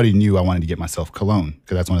happened, I already knew I wanted to get myself cologne,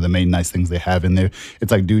 because that's one of the main nice things they have in there.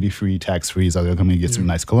 It's like duty-free, tax-free, so they're coming to get some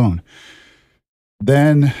nice cologne.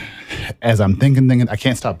 Then, as I'm thinking, I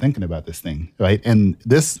can't stop thinking about this thing, right? And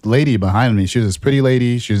this lady behind me, she was this pretty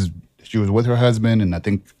lady. She was with her husband and I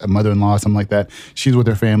think a mother-in-law, something like that. She's with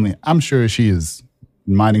her family. I'm sure she is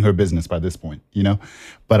minding her business by this point, you know?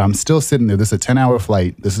 But I'm still sitting there. This is a 10-hour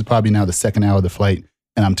flight. This is probably now the second hour of the flight.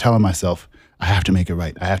 And I'm telling myself, I have to make it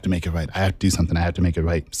right. I have to make it right. I have to do something. I have to make it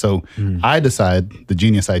right. So I decide, the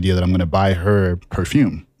genius idea, that I'm going to buy her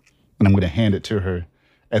perfume and I'm going to hand it to her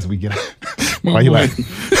as we get why are you laughing?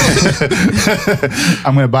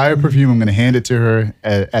 I'm going to buy her perfume. I'm going to hand it to her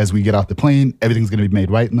as we get off the plane. Everything's going to be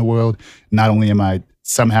made right in the world. Not only am I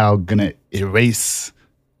somehow going to erase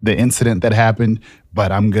the incident that happened,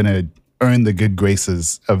 but I'm going to earn the good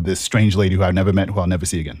graces of this strange lady who I've never met, who I'll never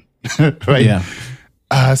see again. Right?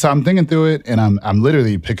 Yeah. So I'm thinking through it, and I'm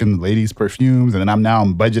literally picking the ladies' perfumes, and then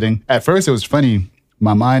I'm budgeting. At first, it was funny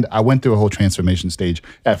my mind, I went through a whole transformation stage.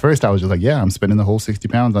 At first, I was just like, yeah, I'm spending the whole 60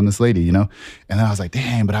 pounds on this lady, you know? And then I was like,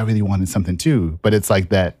 damn, but I really wanted something too. But it's like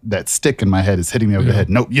that stick in my head is hitting me over the head.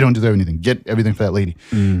 Nope, you don't deserve anything. Get everything for that lady.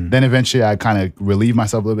 Then eventually I kind of relieve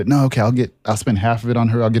myself a little bit. No, okay, I'll spend half of it on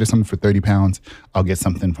her. I'll get her something for 30 pounds. I'll get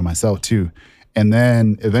something for myself too. And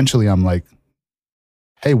then eventually I'm like,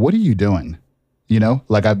 hey, what are you doing? You know,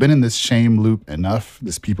 like I've been in this shame loop enough,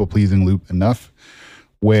 this people-pleasing loop enough,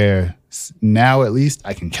 where now at least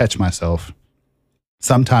I can catch myself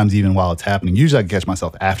sometimes even while it's happening. Usually I can catch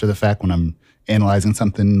myself after the fact when I'm analyzing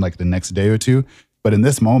something like the next day or two. But in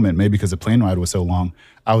this moment, maybe because the plane ride was so long,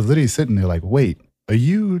 I was literally sitting there like, wait, are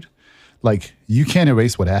you, like, you can't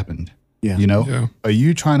erase what happened. Yeah. You know? Yeah. Are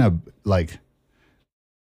you trying to, like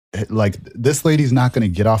this lady's not going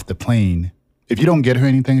to get off the plane. If you don't get her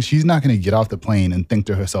anything, she's not going to get off the plane and think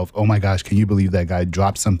to herself, oh my gosh, can you believe that guy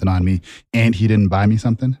dropped something on me and he didn't buy me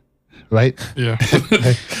something? Right? Yeah.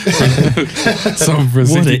 Some for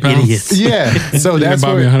 60 pounds. Yeah. So that's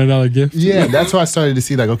buy me $100 gift. Yeah. That's why I started to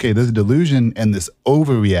see like, okay, this delusion and this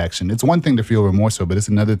overreaction. It's one thing to feel remorseful, but it's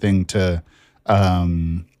another thing to,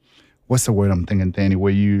 what's the word I'm thinking, Danny,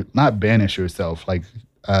 where you not banish yourself, like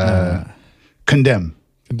condemn.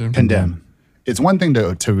 It's one thing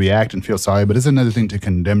to react and feel sorry, but it's another thing to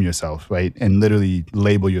condemn yourself, right? And literally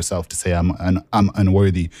label yourself to say I'm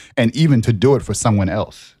unworthy, and even to do it for someone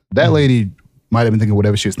else. That lady might have been thinking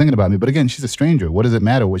whatever she was thinking about me, but again, she's a stranger. What does it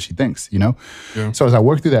matter what she thinks, you know? Yeah. So as I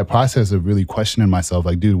worked through that process of really questioning myself,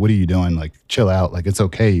 like, dude, what are you doing? Like, chill out. Like, it's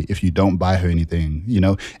okay if you don't buy her anything, you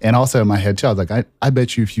know? And also in my head, too, I was like, I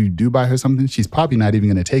bet you if you do buy her something, she's probably not even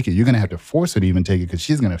going to take it. You're going to have to force her to even take it because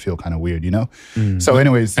she's going to feel kind of weird, you know? So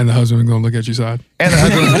anyways. And the husband going to look at you side. And the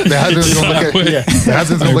husband's going to look at me. Yeah, the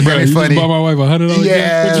husband's going to look at me funny. You bought my wife $100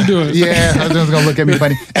 yeah, gift? What you doing? Yeah, husband's going to look at me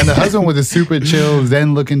funny. And the husband was a super chill,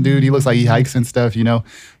 zen looking dude. He looks like he hikes and stuff, you know?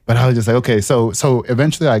 But I was just like, okay, so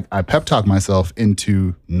eventually I pep talked myself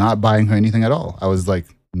into not buying her anything at all. I was like,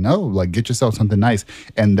 no, like get yourself something nice.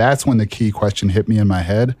 And that's when the key question hit me in my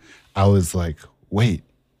head. I was like, wait,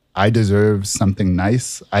 I deserve something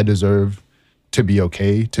nice. I deserve to be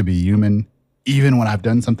okay, to be human, even when I've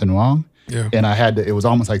done something wrong. Yeah. And I had to, it was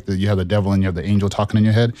almost like you have the devil and you have the angel talking in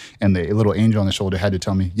your head, and the little angel on the shoulder had to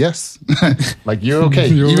tell me, yes, like you're okay.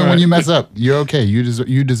 Even when you mess up, you're okay.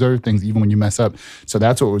 You deserve things even when you mess up. So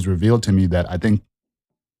that's what was revealed to me, that I think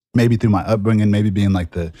maybe through my upbringing, maybe being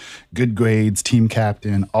like the good grades, team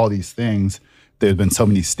captain, all these things, there's been so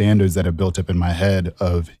many standards that are built up in my head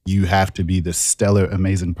of you have to be this stellar,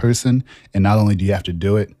 amazing person. And not only do you have to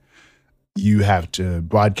do it, you have to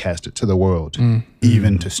broadcast it to the world,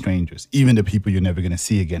 even to strangers, even to people you're never going to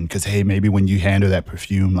see again. Because, hey, maybe when you hand her that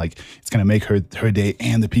perfume, like it's going to make her day,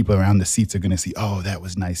 and the people around the seats are going to see, oh, that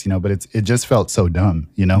was nice, you know. But it just felt so dumb,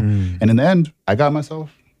 you know. And in the end, I got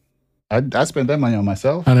myself, I spent that money on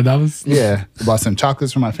myself. $100? Yeah. Bought some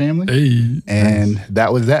chocolates for my family. Hey, and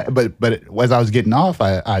that was that. But as I was getting off,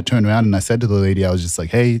 I turned around and I said to the lady, I was just like,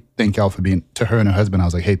 hey, thank y'all for being, to her and her husband, I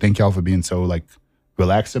was like, hey, thank y'all for being so like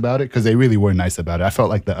relaxed about it, because they really were nice about it. I felt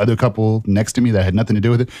like the other couple next to me that had nothing to do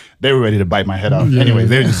with it, they were ready to bite my head off. Anyway,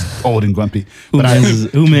 they were just old and grumpy. Who mans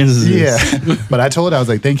is this? Yeah. But I told her, I was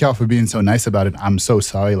like, thank y'all for being so nice about it. I'm so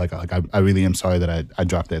sorry. Like I really am sorry that I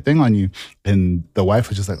dropped that thing on you. And the wife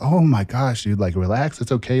was just like, oh my gosh, dude, like relax.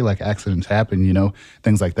 It's okay. Like accidents happen, you know,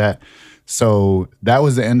 things like that. So that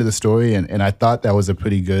was the end of the story. And I thought that was a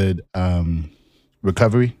pretty good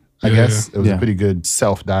recovery. I guess it was a pretty good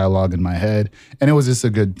self-dialogue in my head. And it was just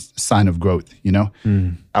a good sign of growth, you know?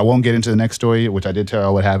 I won't get into the next story, which I did tell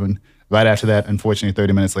her what happened. Right after that, unfortunately,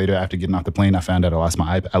 30 minutes later, after getting off the plane, I found out I lost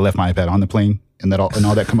my iPad. I left my iPad on the plane, and all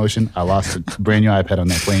that commotion, I lost a brand new iPad on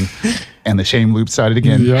that plane. And the shame loop started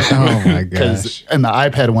again. Yeah. Oh my gosh. And the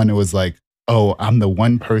iPad one, it was like, oh, I'm the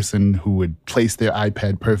one person who would place their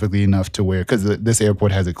iPad perfectly enough to where, because this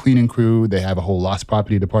airport has a cleaning crew, they have a whole lost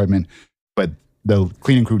property department, but the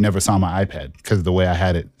cleaning crew never saw my iPad because of the way I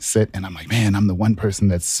had it sit. And I'm like, man, I'm the one person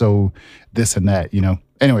that's so this and that, you know?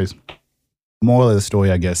 Anyways, moral of the story,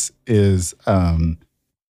 I guess, is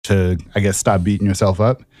to, I guess, stop beating yourself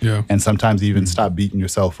up. Yeah. And sometimes even stop beating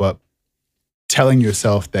yourself up, telling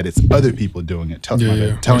yourself that it's other people doing it.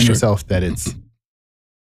 Telling yourself that it's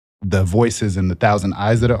the voices and the thousand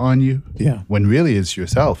eyes that are on you. Yeah. When really it's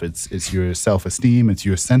yourself. It's your self-esteem. It's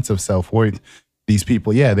your sense of self-worth. These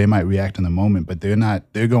people, yeah, they might react in the moment, but they're not,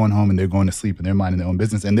 they're going home and they're going to sleep and they're minding their own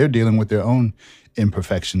business and they're dealing with their own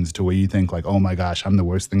imperfections, to where you think like, oh my gosh, I'm the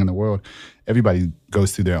worst thing in the world. Everybody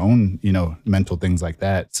goes through their own, you know, mental things like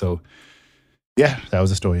that. So yeah, that was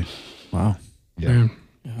the story. Wow. Yeah.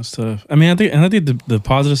 Yeah, that's tough. I mean, I think the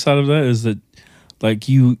positive side of that is that like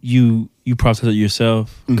you process it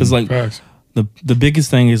yourself. Because like the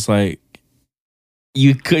biggest thing is like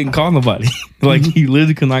you couldn't call nobody. Like you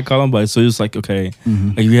literally could not call nobody. So it was like, okay,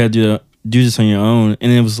 like you had to do this on your own.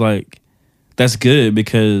 And it was like, that's good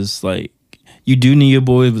because like you do need your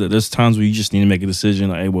boys, but there's times where you just need to make a decision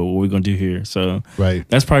like, hey, well, what are we gonna do here? So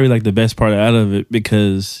that's probably like the best part out of it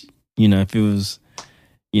because, you know, if it was,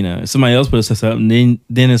 you know, if somebody else put us up, and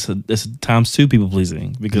then it's times two people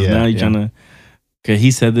pleasing because now you're trying to, okay,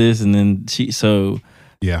 he said this and then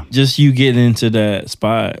just you getting into that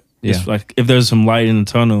spot. It's like if there's some light in the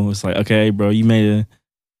tunnel, it's like, okay, bro, you made a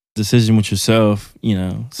decision with yourself, you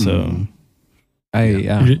know. So you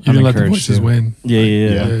didn't let the voices win.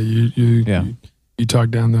 You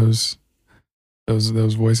talk down those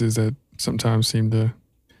voices that sometimes seem to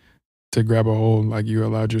grab a hold. Like you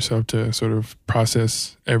allowed yourself to sort of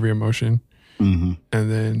process every emotion and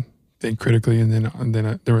then think critically and then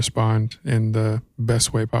respond in the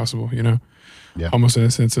best way possible, you know? Almost in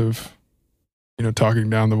a sense of, you know, talking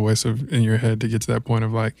down the voice in your head to get to that point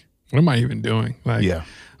of like, what am I even doing? Like,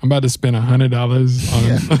 I'm about to spend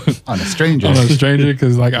 $100 on a stranger. On a stranger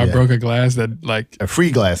because like I broke a glass that like a free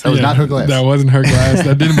glass. That was not her glass. That wasn't her glass.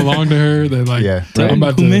 That didn't belong to her. That like I'm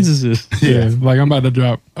about like I'm about to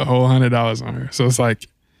drop a whole $100 on her. So it's like,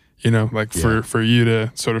 you know, like for you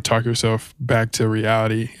to sort of talk yourself back to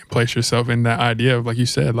reality and place yourself in that idea of like you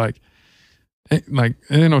said, like ain't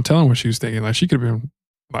no telling what she was thinking. Like she could have been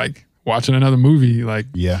like watching another movie, like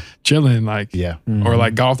chilling, like or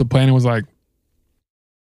like got off the plane and was like,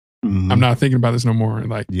 I'm not thinking about this no more.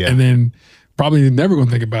 Like, and then probably never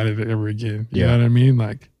gonna think about it ever again. You know what I mean?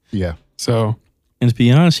 Like, so. And to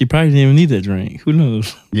be honest, she probably didn't even need that drink. Who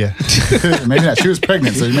knows? Yeah, maybe not. She was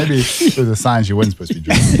pregnant, so maybe it was a sign she wasn't supposed to be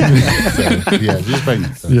drinking. So, she was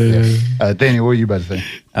pregnant. So, Danny, what were you about to say?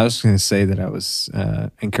 I was going to say that I was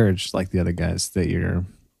encouraged, like the other guys, that you're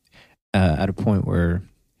at a point where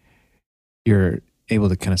you're able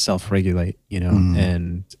to kind of self-regulate, you know,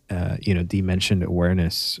 and, you know, Dee mentioned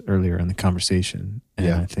awareness earlier in the conversation.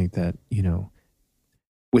 And I think that, you know,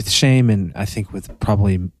 with shame and I think with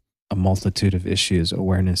probably a multitude of issues,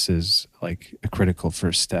 awareness is like a critical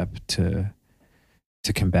first step to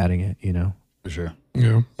combating it, you know? For sure.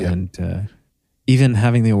 Yeah. And even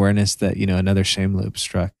having the awareness that, you know, another shame loop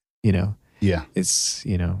struck, you know? Yeah. It's,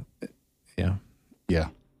 you know, Yeah.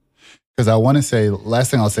 Because I want to say,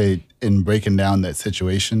 last thing I'll say in breaking down that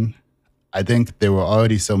situation, I think there were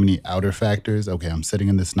already so many outer factors. Okay, I'm sitting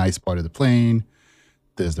in this nice part of the plane.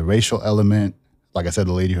 There's the racial element. Like I said,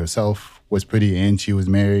 the lady herself was pretty and she was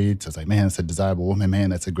married. So it's like, man, that's a desirable woman. Man,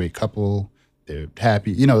 that's a great couple. They're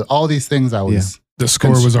happy. You know, all these things I was... The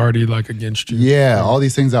score was already like against you. Yeah, all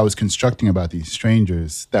these things I was constructing about these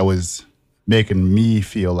strangers that was making me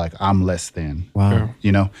feel like I'm less than. Wow. Yeah.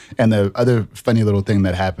 You know? And the other funny little thing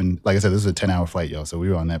that happened, like I said, this is a 10-hour flight, y'all. So we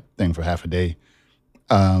were on that thing for half a day.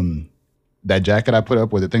 That jacket I put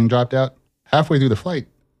up where the thing dropped out, halfway through the flight,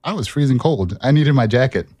 I was freezing cold. I needed my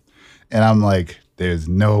jacket. And I'm like, there's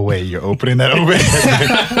no way you're opening that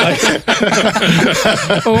overhead.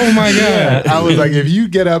 Oh my God. I was like, if you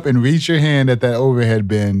get up and reach your hand at that overhead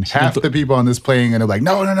bin, half the people on this plane and they're like,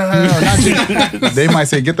 no, not you. They might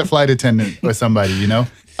say, get the flight attendant or somebody, you know?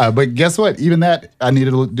 But guess what? Even that, I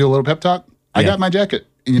needed to do a little pep talk. I got my jacket,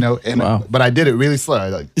 you know? And but I did it really slow.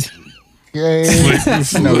 Like, okay.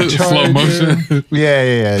 Slow motion.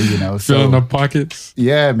 Yeah, you know. Filling up pockets.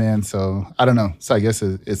 Yeah, man. So I don't know. So I guess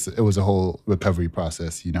it was a whole recovery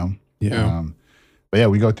process, you know. Yeah. But yeah,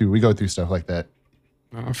 we go through stuff like that.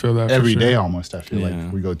 I feel that every day almost. I feel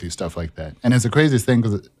like we go through stuff like that, and it's the craziest thing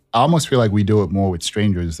because I almost feel like we do it more with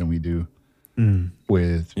strangers than we do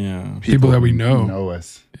with people that we know. Who know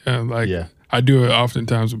us. Yeah, I do it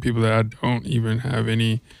oftentimes with people that I don't even have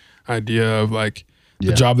any idea of, like.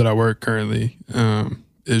 The job that I work currently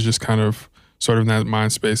is just kind of sort of in that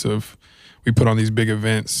mind space of we put on these big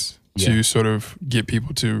events to sort of get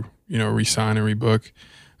people to, you know, re-sign and rebook.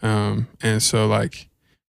 And so like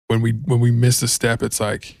when we miss a step, it's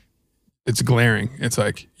like, it's glaring. It's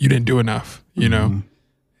like, you didn't do enough, you know?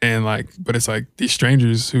 And like, but it's like these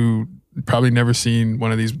strangers who probably never seen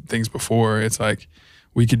one of these things before. It's like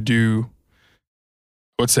we could do,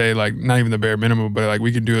 I would say like not even the bare minimum, but like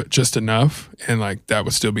we could do it just enough and like that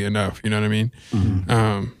would still be enough. You know what I mean?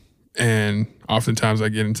 And oftentimes I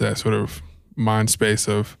get into that sort of mind space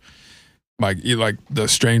of like the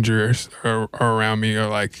strangers are around me are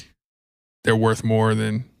like, they're worth more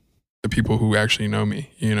than the people who actually know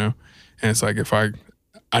me, you know? And it's like, if I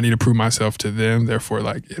need to prove myself to them, therefore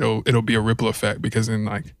like it'll be a ripple effect because then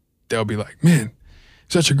like, they'll be like, man,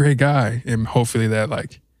 such a great guy. And hopefully that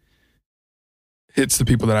like, hits the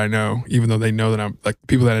people that I know, even though they know that I'm like,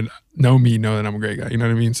 people that know me know that I'm a great guy. You know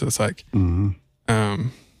what I mean? So it's like,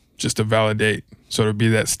 just to validate, sort of be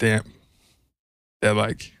that stamp that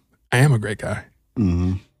like, I am a great guy.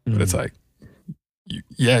 But it's like,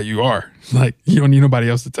 you are. Like, you don't need nobody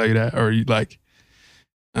else to tell you that, or you like,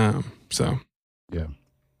 so.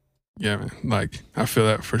 Yeah, man. Like, I feel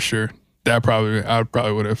that for sure. I probably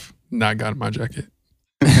would have not gotten my jacket.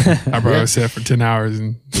 I probably sat for 10 hours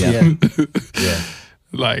and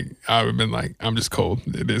like, I would have been like, I'm just cold.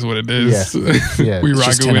 It is what it is. We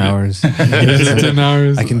rock it 10 hours. 10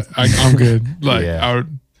 hours. I'm good. Like,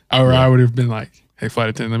 I would have been like, hey, flight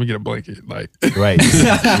attendant, let me get a blanket. Like, right.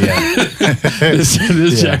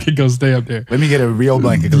 This jacket gonna stay up there. Let me get a real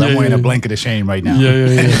blanket because I'm wearing a blanket of shame right now.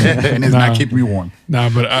 And it's not keeping me warm. Nah,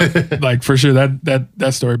 but I, like, for sure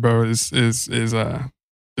that story, bro, is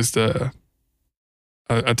just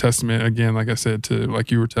a testament again, like I said, to,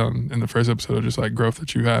 like you were telling in the first episode, just like growth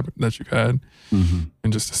that you've had,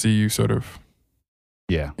 and just to see you sort of,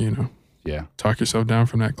 talk yourself down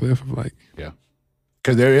from that cliff of like,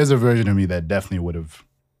 because there is a version of me that definitely would have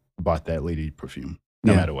bought that lady perfume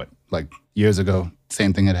no matter what. Like years ago,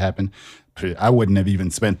 same thing had happened. I wouldn't have even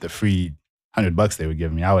spent the free $100 they were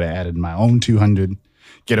giving me. I would have added my own 200,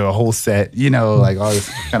 get her a whole set, like all this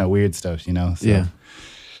kind of weird stuff, So,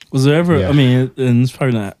 Was there ever, I mean, and it's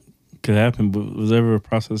probably not could happen, but was there ever a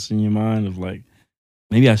process in your mind of like,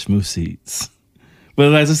 maybe I should move seats?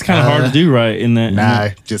 But like, it's kind of hard to do, right?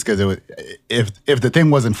 Just because it was, if the thing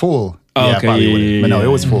wasn't full, I probably would have. But no, it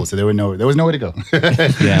was full, so there was nowhere to go.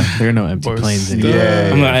 There are no empty planes anymore.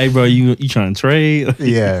 I'm like, hey, bro, you trying to trade?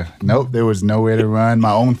 Nope, there was nowhere to run.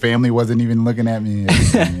 My own family wasn't even looking at me.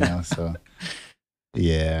 So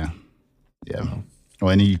Well,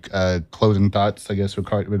 any closing thoughts, I guess,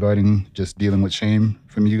 regarding just dealing with shame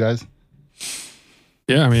from you guys?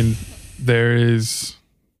 Yeah, I mean, there is.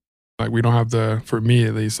 Like, we don't have for me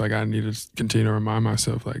at least, like, I need to continue to remind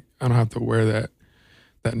myself, like, I don't have to wear that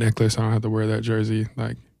necklace. I don't have to wear that jersey.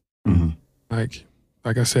 Like, like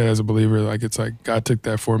I said, as a believer, like, it's like God took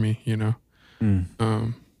that for me, He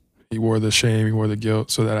wore the shame, he wore the guilt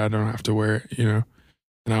so that I don't have to wear it, and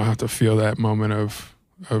I don't have to feel that moment of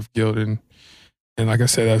guilt. And like I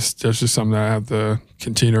said, that's just something that I have to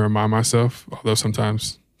continue to remind myself, although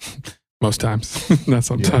sometimes, most times, not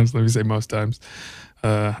sometimes, let me say most times,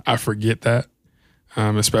 I forget that,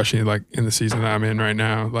 especially like in the season that I'm in right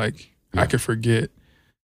now. Like, I could forget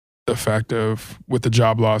the fact of, with the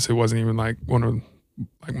job loss, it wasn't even like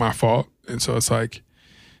my fault. And so it's like,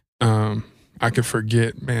 I could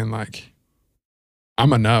forget, man, like,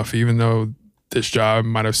 I'm enough, even though this job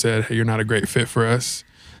might have said, hey, you're not a great fit for us.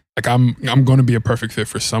 Like, I'm going to be a perfect fit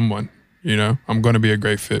for someone, I'm going to be a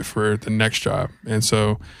great fit for the next job. And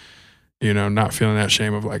so, not feeling that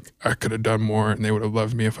shame of like, I could have done more and they would have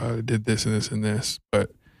loved me if I did this and this and this.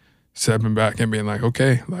 But stepping back and being like,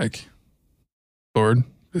 okay, like, Lord,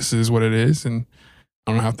 this is what it is. And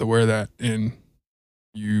I don't have to wear that. And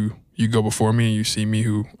you go before me and you see me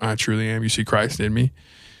who I truly am. You see Christ in me.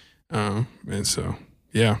 And so,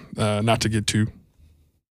 not to get too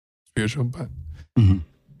spiritual, but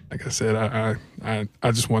like I said,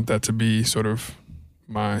 I just want that to be sort of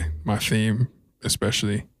my theme,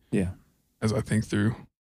 especially as I think through.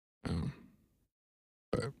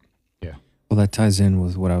 Well, that ties in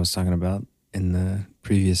with what I was talking about in the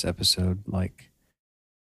previous episode. Like,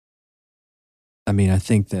 I mean, I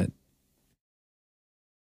think that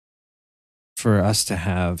for us to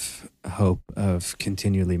have hope of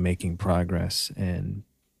continually making progress and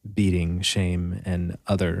beating shame and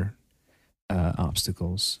other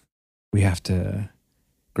obstacles, we have to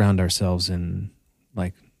ground ourselves in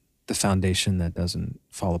like the foundation that doesn't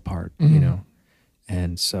fall apart,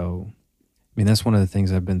 And so, I mean, that's one of the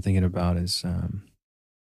things I've been thinking about is,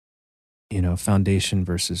 foundation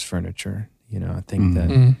versus furniture. I think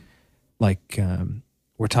that like,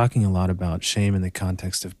 we're talking a lot about shame in the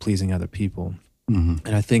context of pleasing other people.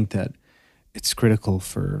 And I think that it's critical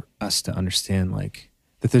for us to understand like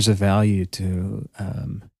that there's a value to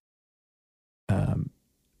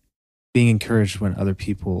being encouraged when other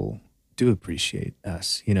people do appreciate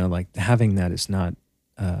us, like having that is not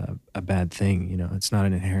a bad thing, it's not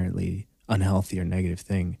an inherently unhealthy or negative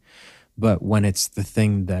thing. But when it's the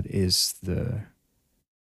thing that is the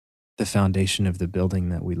foundation of the building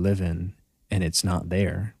that we live in and it's not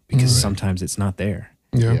there, because sometimes it's not there.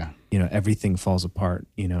 Everything falls apart,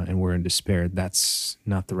 and we're in despair. That's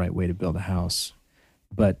not the right way to build a house.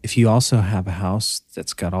 But if you also have a house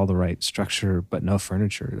that's got all the right structure but no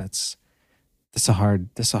furniture, that's a hard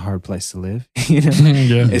place to live.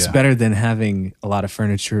 It's better than having a lot of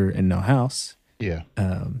furniture and no house.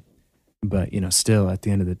 But, still at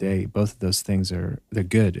the end of the day, both of those things they're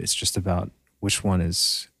good. It's just about which one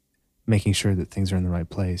is making sure that things are in the right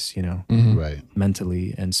place, Right.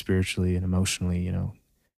 mentally and spiritually and emotionally, Yeah.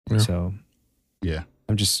 So Yeah.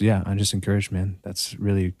 I'm just encouraged, man. That's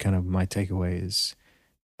really kind of my takeaway is,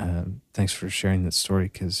 thanks for sharing that story.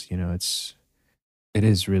 'Cause it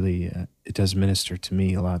is really, it does minister to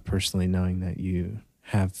me a lot personally, knowing that you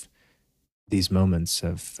have these moments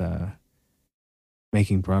of,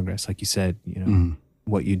 making progress. Like you said,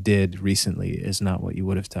 what you did recently is not what you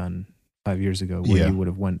would have done 5 years ago, where you would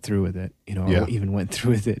have went through with it, or even went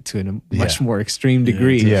through with it to a much more extreme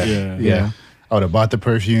degree. Yeah. I would have bought the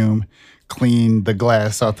perfume, cleaned the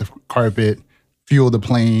glass off the carpet, fueled the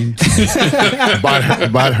plane, bought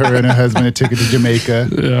her and her husband a ticket to Jamaica.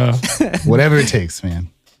 Yeah. Whatever it takes, man.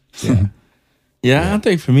 Yeah, I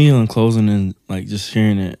think for me on closing and like just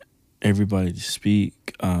hearing it, everybody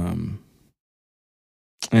speak,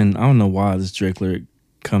 and I don't know why this Drake lyric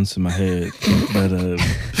comes to my head, but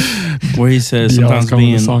where he says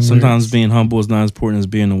sometimes being humble is not as important as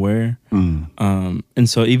being aware. And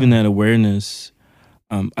so even that awareness,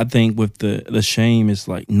 I think with the shame is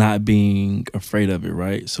like not being afraid of it,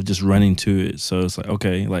 right? So just running to it. So it's like,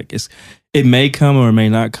 okay, like it may come or it may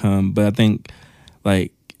not come, but I think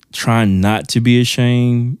like trying not to be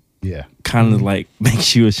ashamed kind of like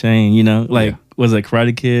makes you ashamed, like was it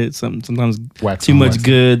Karate Kid? Sometimes too much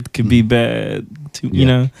good could be bad,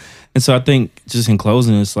 and so I think just in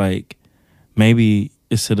closing, it's like maybe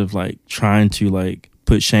instead of like trying to like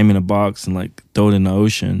put shame in a box and like throw it in the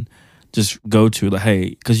ocean, just go to like, hey,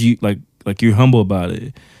 because you like you're humble about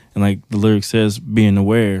it, and like the lyric says, being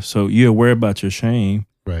aware. So you're aware about your shame,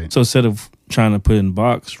 right? So instead of trying to put it in a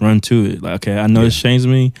box, run to it. Like, okay, I know it shames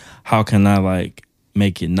me. How can I like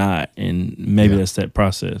make it not? And maybe that's that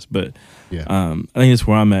process. But I think it's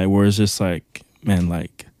where I'm at, where it's just like, man,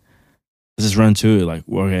 like just run to it. Like,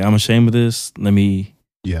 well, okay, I'm ashamed of this. Let me.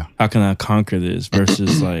 How can I conquer this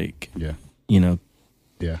versus like,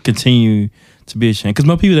 continue to be ashamed? Because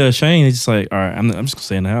most people that are ashamed, it's just like, all right, I'm just gonna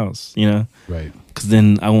stay in the house, right? Because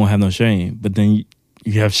then I won't have no shame. But then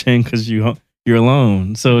you have shame because you're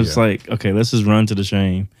alone. So it's like, okay, let's just run to the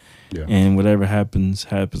shame, and whatever happens.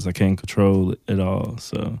 I can't control it all.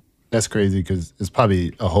 So that's crazy because it's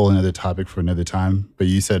probably a whole another topic for another time. But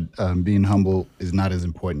you said being humble is not as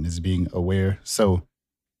important as being aware. So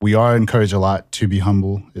we are encouraged a lot to be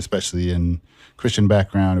humble, especially in Christian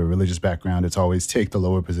background or religious background. It's always take the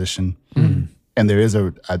lower position, and there is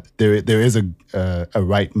a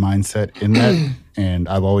right mindset in that. And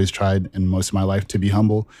I've always tried in most of my life to be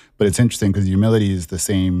humble. But it's interesting because humility is the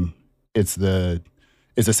same. It's the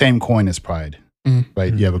same coin as pride,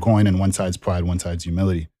 right? You have a coin, and one side's pride, one side's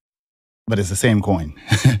humility, but it's the same coin.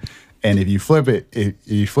 And if you flip it,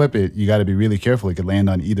 you got to be really careful. It could land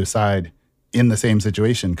on either side in the same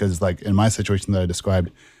situation. Because like in my situation that I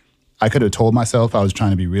described, I could have told myself I was trying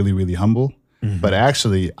to be really, really humble, but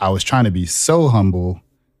actually I was trying to be so humble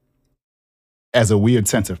as a weird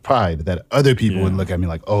sense of pride that other people would look at me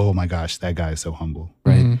like, oh my gosh, that guy is so humble.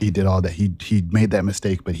 Right? He did all that. He made that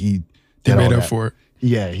mistake, but he made up for it.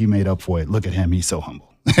 Yeah, he made up for it. Look at him. He's so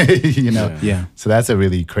humble. Yeah. So that's a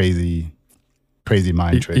really crazy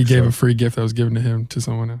mind trick. He gave a free gift that was given to him to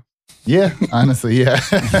someone else. Yeah, honestly, yeah.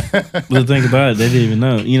 But the thing about it, they didn't even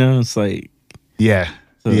know. It's like yeah.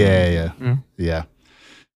 So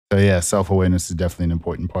yeah, self-awareness is definitely an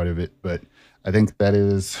important part of it. But I think that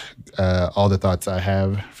is all the thoughts I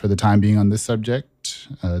have for the time being on this subject.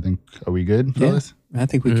 I think, are we good, fellas? I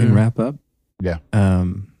think we can wrap up. Yeah.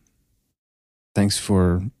 Thanks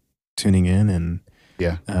for tuning in, and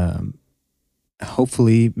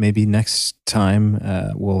hopefully maybe next time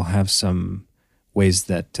we'll have some ways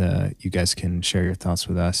that you guys can share your thoughts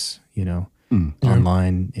with us,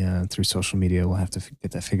 online, through social media. We'll have to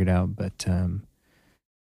get that figured out, but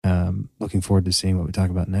looking forward to seeing what we talk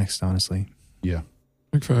about next, honestly. Yeah.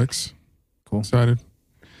 Big facts. Cool. Excited.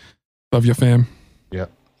 Love your fam. Yeah.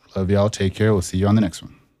 Love y'all. Take care. We'll see you on the next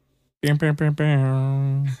one. I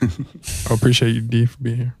appreciate you, D, for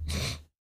being here.